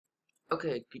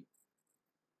Okay, good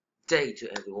day to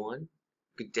everyone.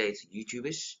 Good day to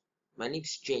YouTubers. My name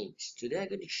is James. Today I'm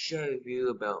going to share with you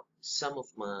about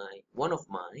one of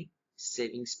my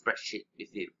saving spreadsheet with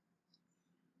you.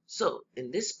 So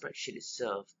in this spreadsheet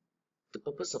itself, the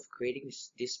purpose of creating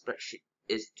this spreadsheet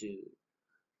is to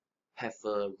have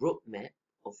a roadmap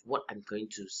of what I'm going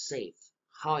to save,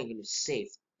 how I'm going to save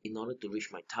in order to reach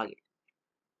my target.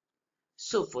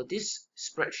 So for this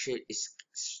spreadsheet is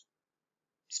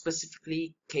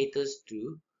specifically caters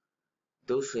to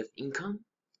those who have income,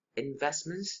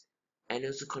 investments, and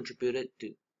also contributed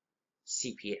to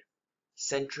CPF,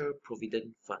 Central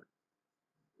Provident Fund,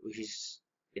 which is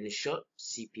in short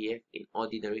CPF in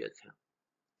ordinary account.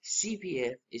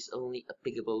 CPF is only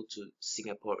applicable to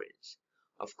Singaporeans.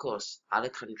 Of course, other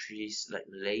countries like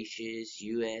Malaysia,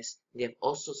 US, they have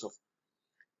all sorts of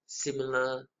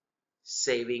similar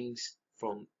savings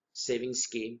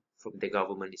scheme from the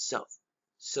government itself.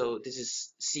 So this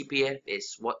is CPF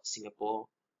is what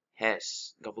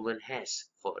government has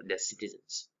for their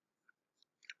citizens.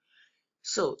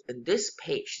 So in this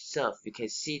page itself, you can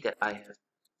see that I have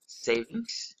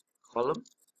savings column,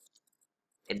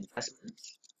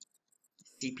 investments,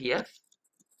 CPF,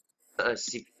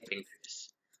 CPF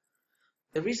interest.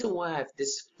 The reason why I have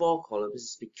these 4 columns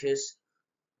is because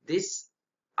these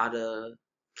are the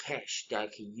cash that I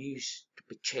can use to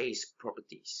purchase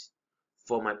properties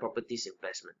for my properties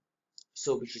investment.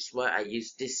 So which is why I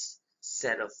use this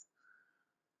set of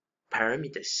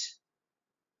parameters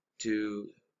to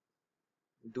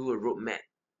do a roadmap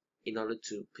in order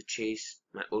to purchase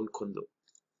my own condo,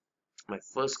 my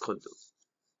first condo.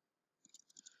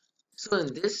 So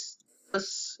in this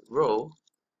first row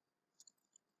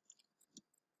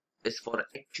is for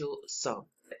the actual sum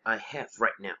that I have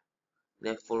right now.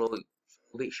 Then follow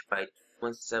which by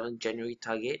 17 January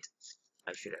target,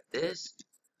 I should have this.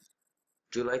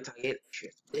 July target, I should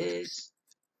have this.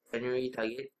 January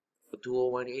target for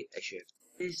 2018, I should have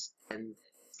this. And the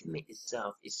estimate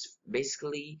itself is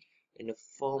basically in the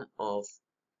form of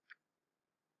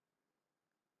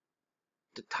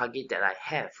the target that I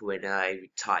have when I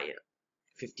retire,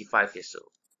 55 years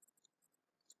old.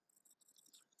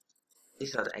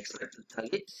 These are the expected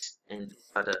targets, and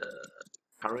these are the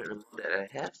current amount that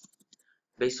I have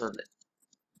based on that.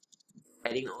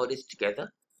 Adding all this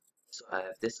together, so I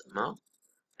have this amount,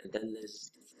 and then there's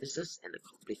differences and the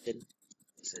completion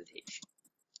percentage.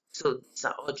 So these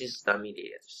are all just dummy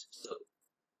data. So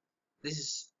this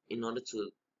is in order to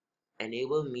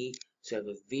enable me to have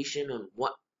a vision on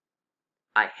what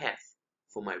I have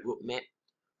for my roadmap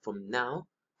from now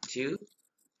to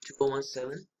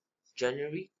 2017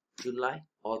 January, July,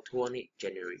 or 2018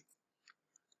 January.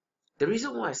 The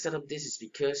reason why I set up this is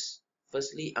because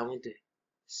firstly I want to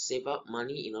save up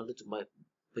money in order to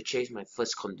purchase my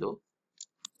first condo,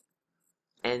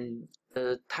 and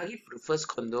the target for the first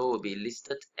condo will be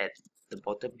listed at the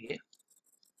bottom here.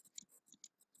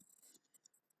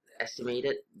 The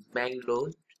estimated bank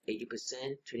loan 80%,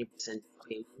 20%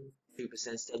 payment,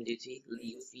 3% stamp duty,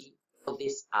 legal fee. All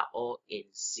these are all in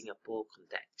Singapore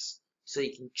context, so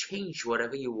you can change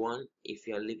whatever you want. If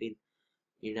you are living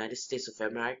United States of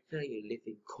America, you live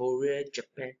in Korea,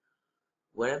 Japan,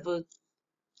 whatever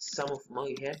sum of amount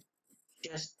you have,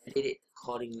 just edit it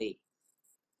accordingly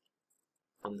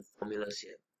on the formulas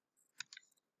here.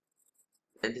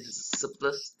 And this is a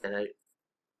surplus that I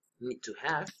need to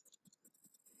have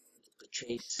to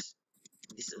purchase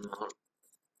this amount,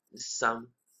 this sum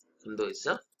condo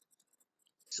itself.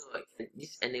 So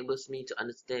this enables me to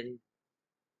understand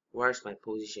where's my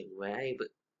position,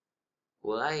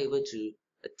 will I able to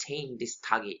attain this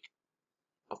target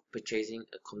of purchasing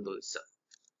a condo itself.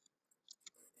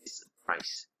 This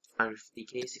price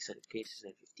 550k, 600k,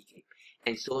 650k,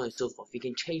 and so on and so forth. You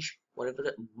can change whatever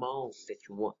the amount that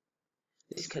you want.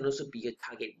 This can also be a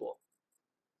target board.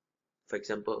 For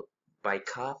example, buy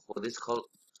car for this column,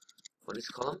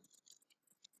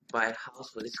 buy a house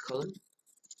for this column,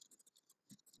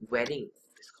 wedding for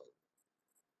this column.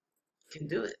 You can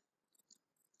do it.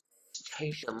 Just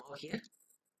change the amount here,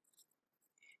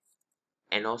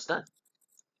 and all's done.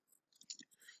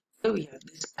 Here we have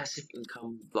this passive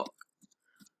income block.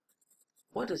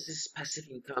 What does this passive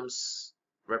income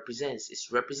represents?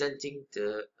 It's representing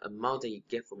the amount that you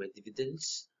get from your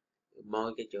dividends, the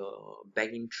amount you get your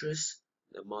bank interest,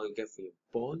 the amount you get from your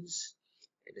bonds,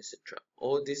 and etc.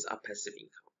 All these are passive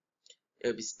income. It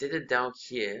will be stated down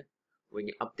here when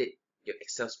you update your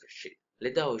Excel spreadsheet.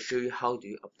 Later I will show you how do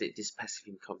you update this passive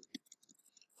income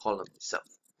column itself.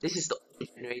 This is the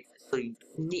auto generator, so you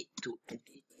don't need to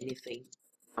edit anything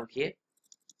down here.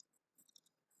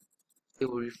 It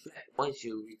will reflect once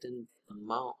you return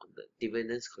amount of the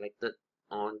dividends collected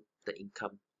on the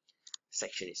income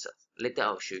section itself. Later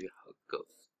I'll show you how it goes.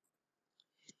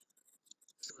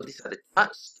 So these are the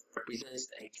charts. Represents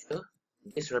the actual.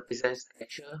 This represents the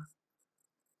actual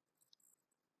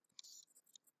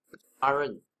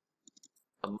current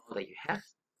amount that you have.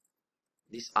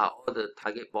 These are all the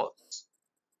target boards,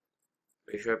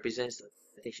 which represents the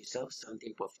percentage itself,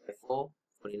 17.54,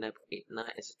 49.89,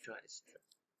 etc. etc.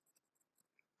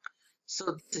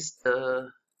 So this is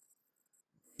the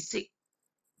basic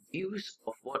views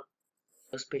of what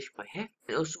first page might have.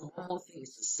 And also one more thing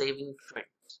is the saving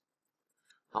trends.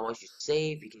 How much you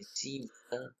save, you can see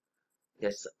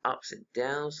there's the ups and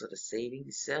downs of the saving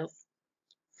itself.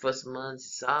 First month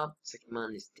is up, second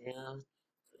month is down,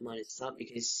 third month is up. You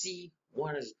can see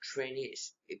what the trend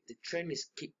is. If the trend is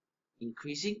keep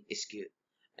increasing, it's good.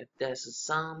 If there's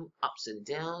some ups and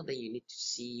downs, then you need to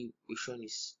see which one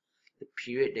is the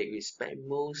period that you spend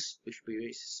most, which period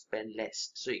you spend less,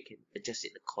 so you can adjust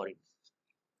it accordingly.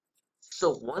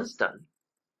 So once done,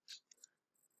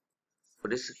 for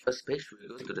this first page, we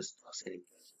go to the stocks and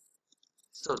investment.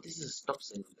 So this is a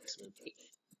stocks and investment page.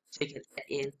 So you can add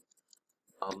in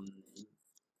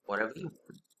whatever you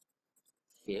want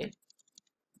here,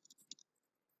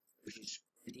 which is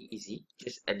pretty easy.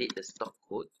 Just edit the stock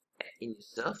code, add in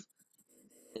yourself,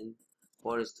 and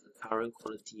what is the current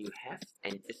quality you have,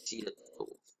 and just see the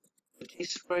total.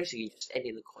 Purchase price, you can just add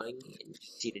in accordingly and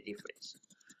just see the difference.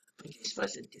 Purchase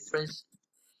price and difference,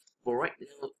 for right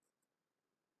now,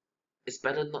 it's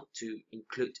better not to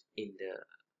include in the,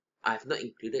 I have not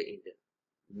included in the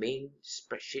main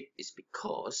spreadsheet, is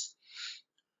because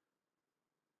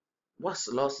what's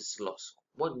loss is loss.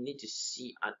 What you need to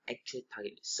see are the actual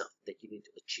target itself that you need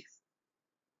to achieve.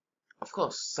 Of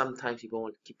course, sometimes people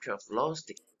want to keep track of loss,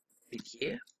 they can put it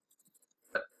here,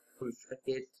 but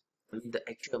reflected, the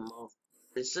actual amount of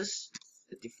differences,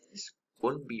 the difference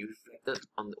won't be reflected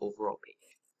on the overall page.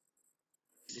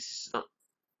 This is not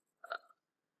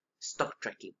stock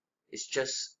tracking, it's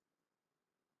just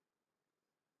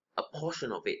a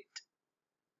portion of it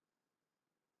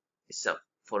itself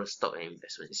for the stock and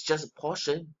investment. It's just a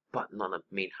portion, but not a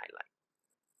main highlight.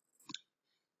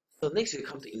 So next we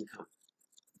come to income.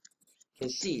 You can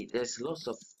see there's lots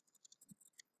of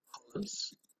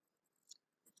columns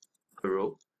per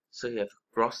row. So you have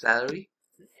gross salary,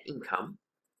 income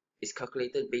is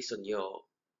calculated based on your,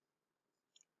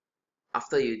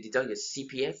 after you deduct your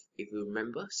CPF, if you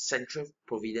remember, Central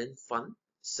Provident Fund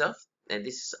itself, and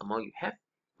this is the amount you have,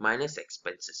 minus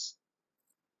expenses.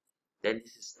 Then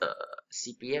this is the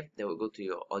CPF that will go to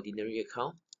your ordinary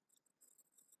account.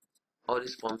 All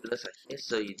these formulas are here,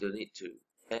 so you don't need to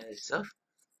add yourself.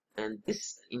 And this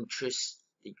is the interest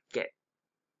that you get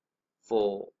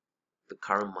for the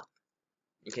current month.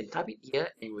 You can type it here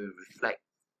and will reflect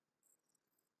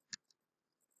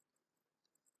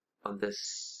on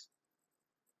this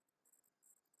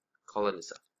column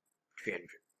itself, 300.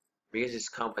 Because it's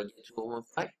count by year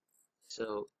 2015.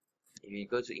 So if you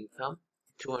go to income,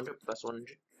 200 plus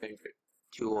 100, 300.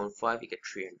 215, you get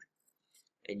 300.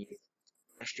 And you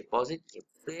cash deposit, you can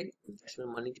put in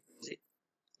investment money deposit.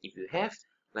 If you have,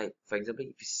 like for example,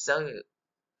 if you sell your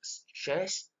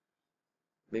shares,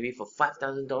 maybe for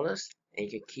 $5,000, and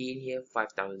you can key in here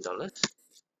 $5,000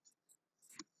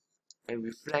 and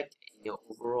reflect in your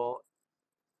overall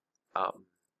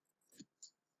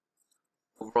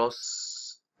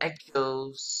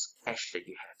actual cash that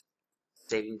you have,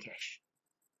 saving cash.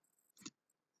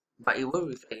 But it won't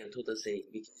reflect on total saving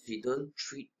because you don't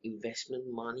treat investment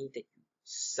money that you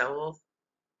sell off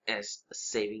as a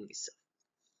saving itself.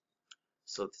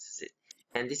 So this is it.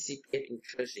 And this CPF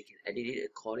interest, you can edit it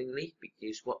accordingly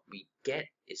because what we get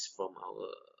is from our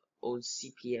own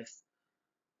CPF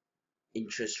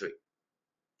interest rate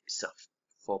itself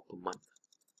for per month.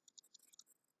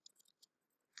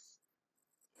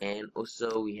 And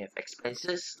also we have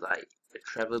expenses like the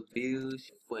travel bills,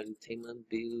 your food entertainment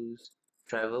bills,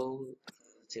 travel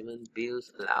entertainment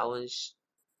bills, allowance.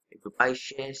 If you buy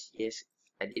shares, yes,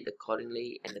 edit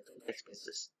accordingly, and the total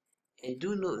expenses. And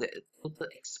do note that the total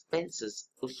expenses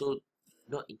also do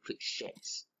not include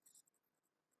shares.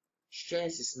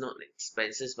 Shares is not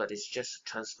expenses, but it's just a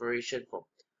transferation from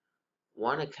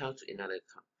one account to another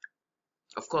account.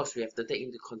 Of course, we have to take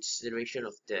into consideration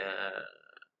of the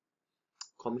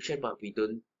commission, but we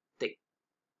don't take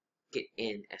it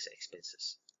in as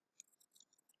expenses,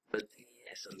 but take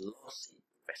it as a loss in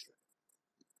investment.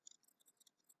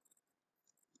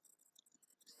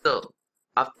 So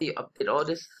after you update all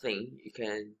this thing, you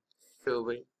can straight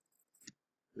away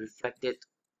reflect it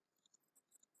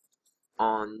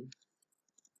on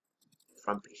the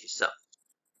front page itself.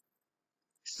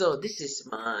 So this is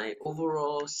my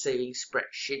overall saving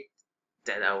spreadsheet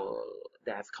that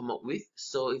I've come up with.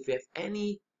 So if you have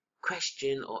any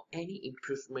question or any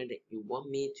improvement that you want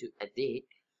me to edit,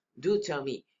 do tell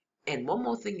me. And one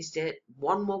more thing is that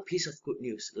one more piece of good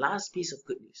news, last piece of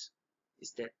good news,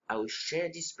 is that I will share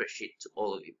this spreadsheet to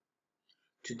all of you.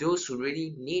 To those who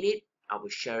really need it, I will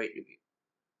share it with you.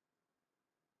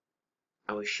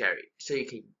 I will share it. So you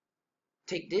can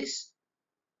take this,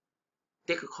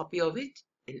 take a copy of it,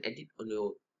 and edit on your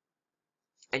own.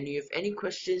 And if you have any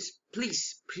questions,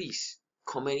 please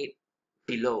comment it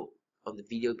below on the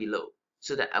video below,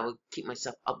 so that I will keep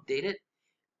myself updated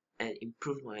and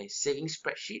improve my saving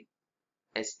spreadsheet,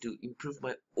 as to improve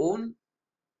my own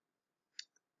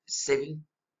saving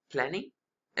planning,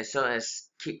 as well as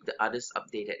keep the others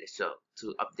updated as well,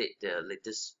 to update the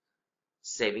latest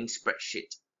saving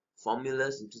spreadsheet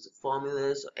formulas, in terms of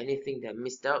formulas or anything that I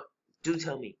missed out. Do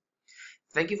tell me.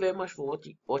 Thank you very much for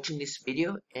watching this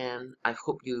video, and I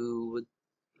hope you would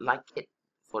like it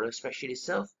for the spreadsheet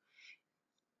itself.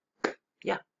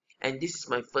 Yeah, and this is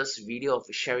my first video of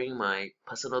sharing my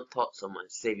personal thoughts on my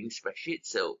saving spreadsheet.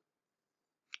 So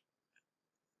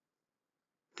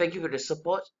thank you for the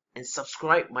support, and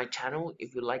subscribe my channel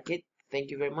if you like it.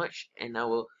 Thank you very much, and I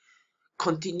will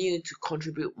continue to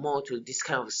contribute more to this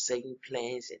kind of saving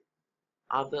plans and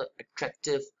other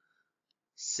attractive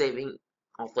saving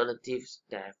alternatives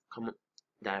that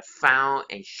I've found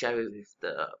and share it with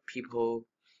the people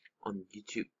on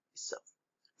YouTube itself.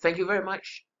 Thank you very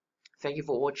much. Thank you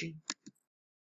for watching.